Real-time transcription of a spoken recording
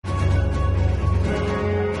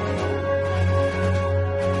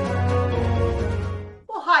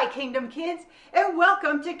Kingdom Kids, and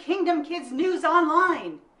welcome to Kingdom Kids News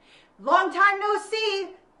Online. Long time no see,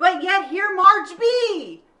 but yet here Marge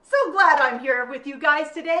be. So glad I'm here with you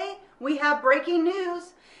guys today. We have breaking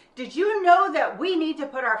news. Did you know that we need to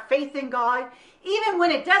put our faith in God even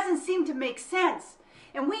when it doesn't seem to make sense?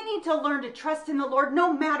 And we need to learn to trust in the Lord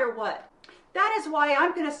no matter what. That is why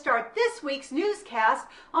I'm going to start this week's newscast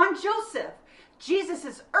on Joseph,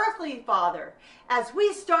 Jesus' earthly father, as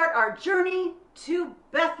we start our journey to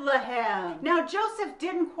Bethlehem. Now, Joseph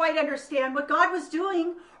didn't quite understand what God was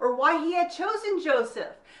doing or why he had chosen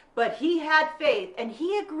Joseph, but he had faith and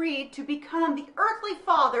he agreed to become the earthly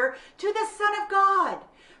father to the Son of God.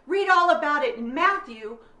 Read all about it in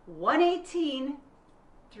Matthew 1:18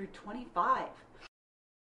 through 25.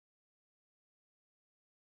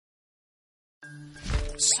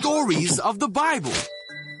 Stories of the Bible.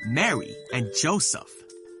 Mary and Joseph.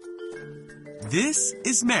 This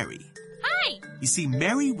is Mary. Hi! You see,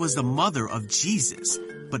 Mary was the mother of Jesus,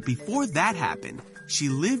 but before that happened, she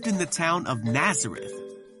lived in the town of Nazareth.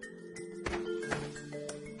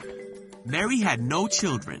 Mary had no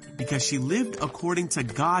children because she lived according to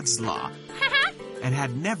God's law and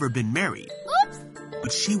had never been married. Oops!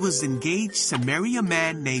 But she was engaged to marry a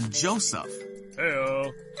man named Joseph.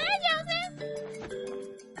 Heyo. Hi, Joseph!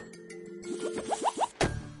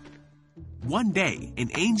 One day,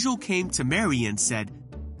 an angel came to Mary and said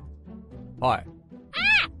Hi.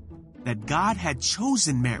 that God had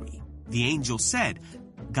chosen Mary. The angel said,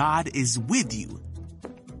 "God is with you."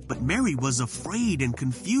 But Mary was afraid and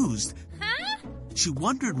confused. Huh? She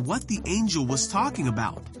wondered what the angel was talking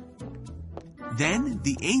about. Then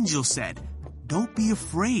the angel said, "Don't be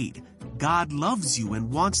afraid. God loves you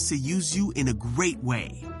and wants to use you in a great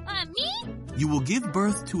way. Me? You will give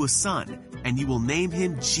birth to a son, and you will name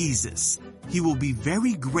him Jesus. He will be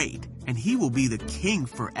very great, and he will be the king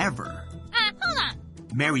forever." Hold on.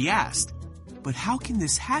 Mary asked, "But how can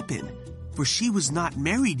this happen?" For she was not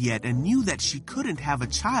married yet and knew that she couldn't have a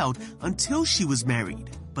child until she was married.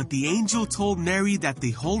 But the angel told Mary that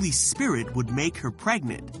the Holy Spirit would make her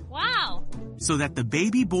pregnant, Wow. so that the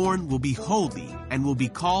baby born will be holy and will be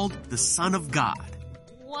called the Son of God.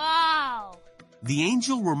 Wow. The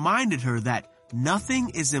angel reminded her that nothing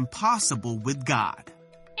is impossible with God.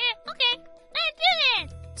 Okay. Let's do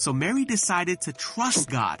this. So Mary decided to trust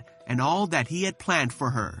God and all that he had planned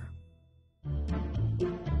for her.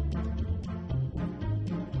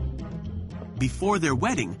 Before their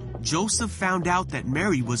wedding, Joseph found out that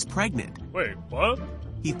Mary was pregnant. Wait, what?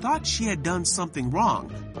 He thought she had done something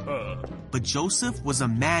wrong, but Joseph was a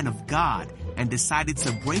man of God and decided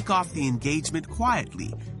to break off the engagement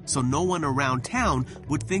quietly so no one around town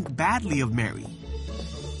would think badly of Mary.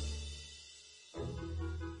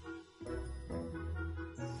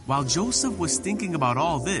 While Joseph was thinking about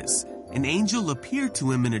all this, an angel appeared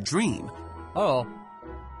to him in a dream. Hello.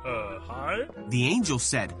 Hi? The angel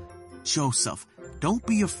said, "Joseph, don't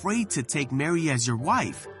be afraid to take Mary as your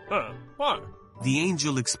wife." What? The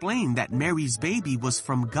angel explained that Mary's baby was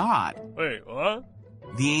from God. Wait, what?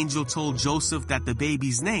 The angel told Joseph that the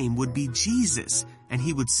baby's name would be Jesus, and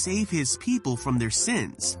he would save his people from their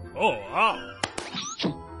sins. Oh, wow.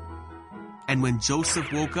 And when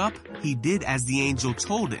Joseph woke up, he did as the angel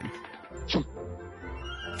told him.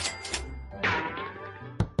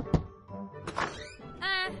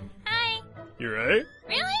 Hi. You ready?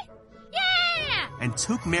 Really? Yeah! And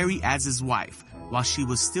took Mary as his wife, while she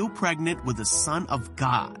was still pregnant with the Son of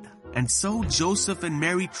God. And so Joseph and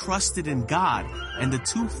Mary trusted in God, and the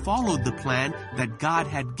two followed the plan that God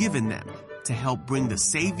had given them to help bring the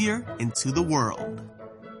Savior into the world.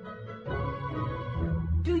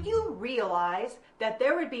 Do you realize that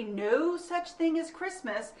there would be no such thing as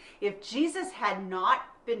Christmas if Jesus had not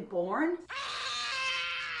been born?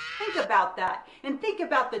 Think about that, and think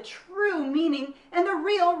about the true meaning and the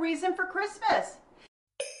real reason for Christmas.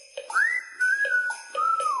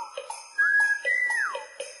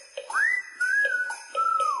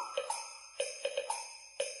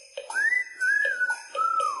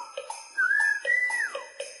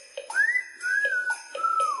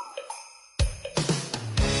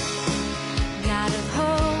 God of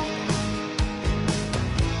hope,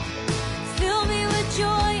 fill me with joy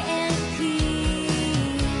and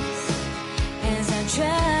peace as I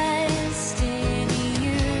trust in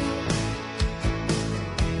you.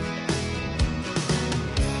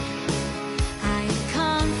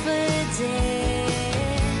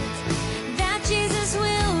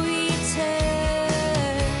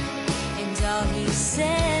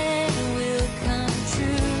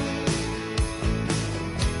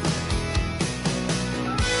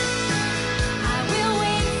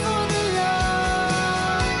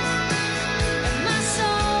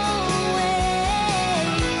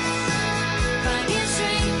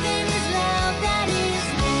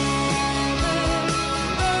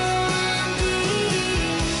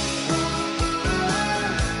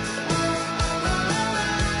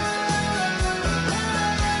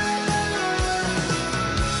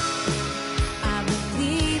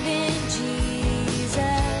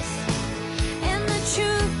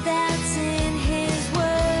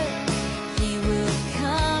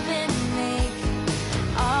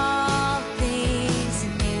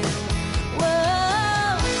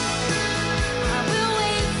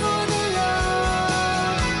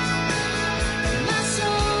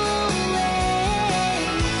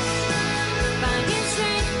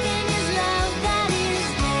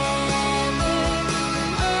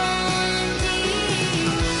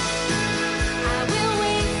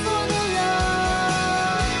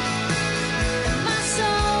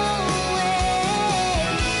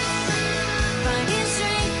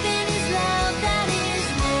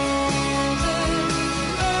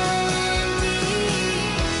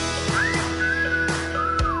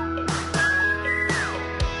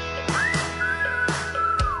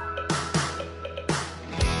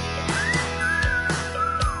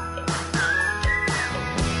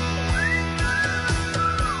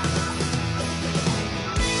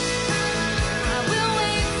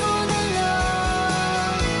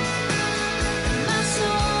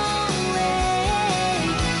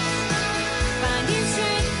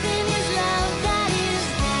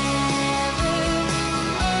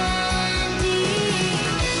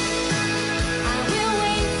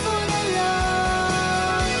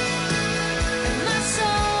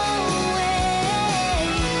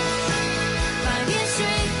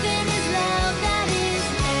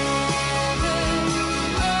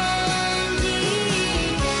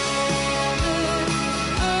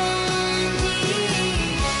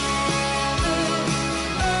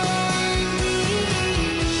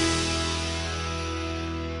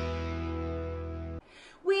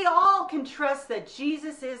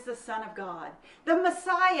 Jesus is the Son of God, the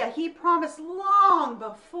Messiah He promised long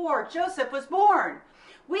before Joseph was born.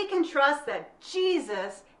 We can trust that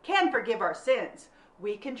Jesus can forgive our sins.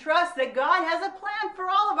 We can trust that God has a plan for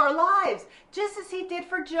all of our lives, just as He did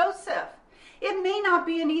for Joseph. It may not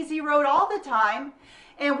be an easy road all the time,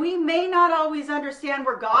 and we may not always understand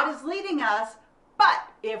where God is leading us, but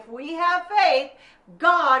if we have faith,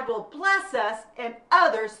 God will bless us and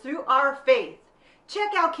others through our faith.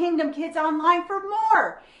 Check out Kingdom Kids Online for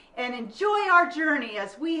more and enjoy our journey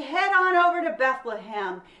as we head on over to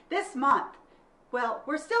Bethlehem this month. Well,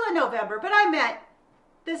 we're still in November, but I meant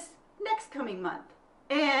this next coming month.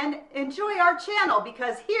 And enjoy our channel,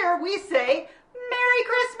 because here we say Merry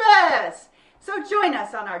Christmas! So join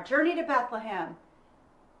us on our journey to Bethlehem.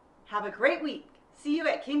 Have a great week. See you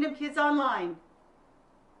at Kingdom Kids Online.